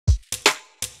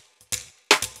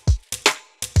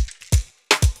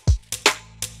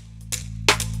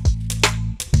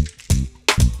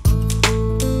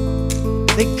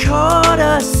caught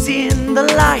us in the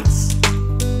lights,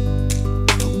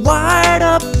 wired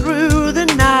up through the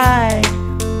night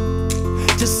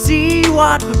to see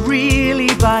what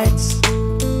really bites.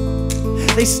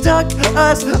 They stuck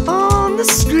us on the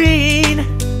screen,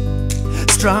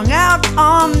 strung out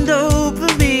on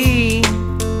dopamine,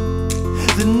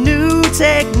 the new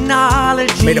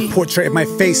technology. Made a portrait of my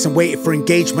face and waited for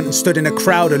engagement, and stood in a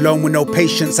crowd alone with no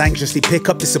patience, anxiously pick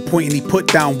up, disappointingly put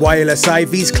down. Wireless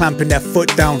IVs clamping their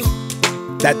foot down.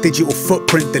 That digital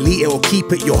footprint, delete it or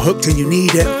keep it, you're hooked and you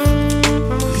need it.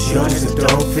 Cause you're just a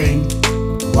dope fiend,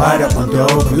 wired up on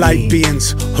dopamine. Light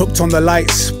beings, hooked on the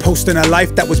lights, posting a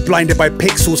life that was blinded by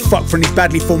pixels. Fucked from these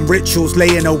badly formed rituals,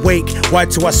 laying awake, wired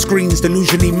to our screens,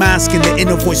 delusionally masking the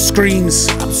inner voice screams.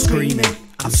 I'm screaming,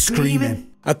 I'm screaming.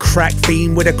 A crack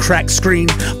fiend with a cracked screen.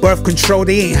 Birth control,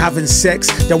 they ain't having sex,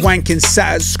 they're wanking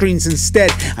sat at screens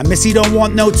instead. And Missy don't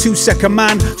want no 2-second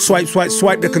man. Swipe, swipe,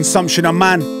 swipe the consumption of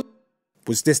man.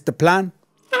 Was this the plan?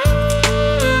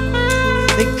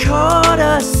 They caught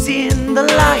us in the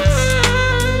lights,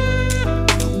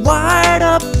 wired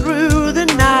up through the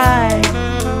night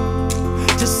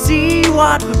to see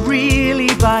what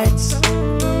really bites.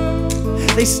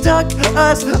 They stuck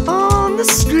us on the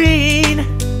screen,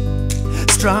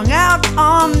 strung out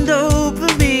on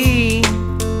dopamine,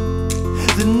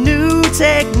 the new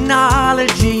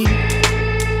technology.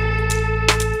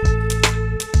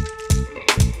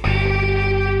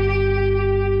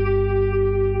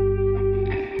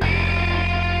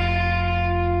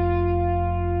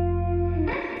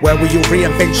 Where will your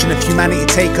reinvention of humanity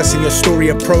take us in your story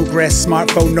of progress?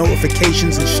 Smartphone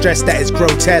notifications and stress that is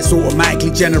grotesque.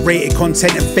 Automatically generated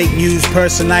content and fake news.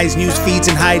 Personalized news feeds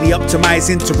and highly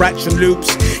optimized interaction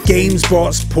loops. Games,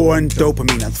 bots, porn,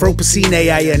 dopamine, Anthropocene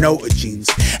AI and autogenes.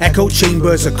 Echo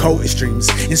chambers of cultist dreams.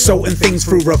 Insulting things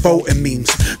through revolting memes.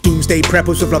 Doomsday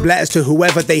preppers with love letters to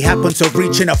whoever they happen to.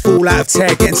 Reaching a fool out of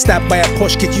tear, getting stabbed by a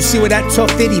posh kid. You see what that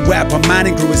tough did? He wet up a man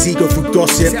and grew his ego through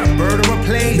gossip.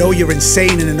 No, you're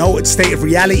insane. In an altered state of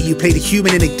reality, you played a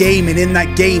human in a game, and in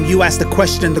that game you asked a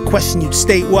question, and the question you'd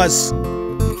state was,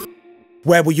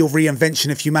 where will your reinvention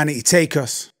of humanity take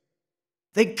us?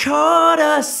 They caught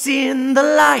us in the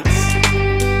lights,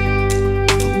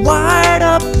 wired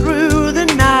up through the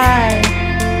night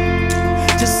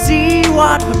to see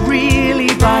what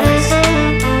really bites.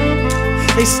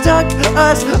 They stuck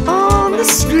us on the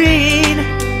screen,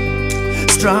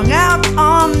 strung out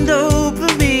on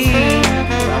dopamine,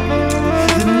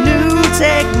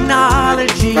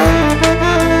 technology.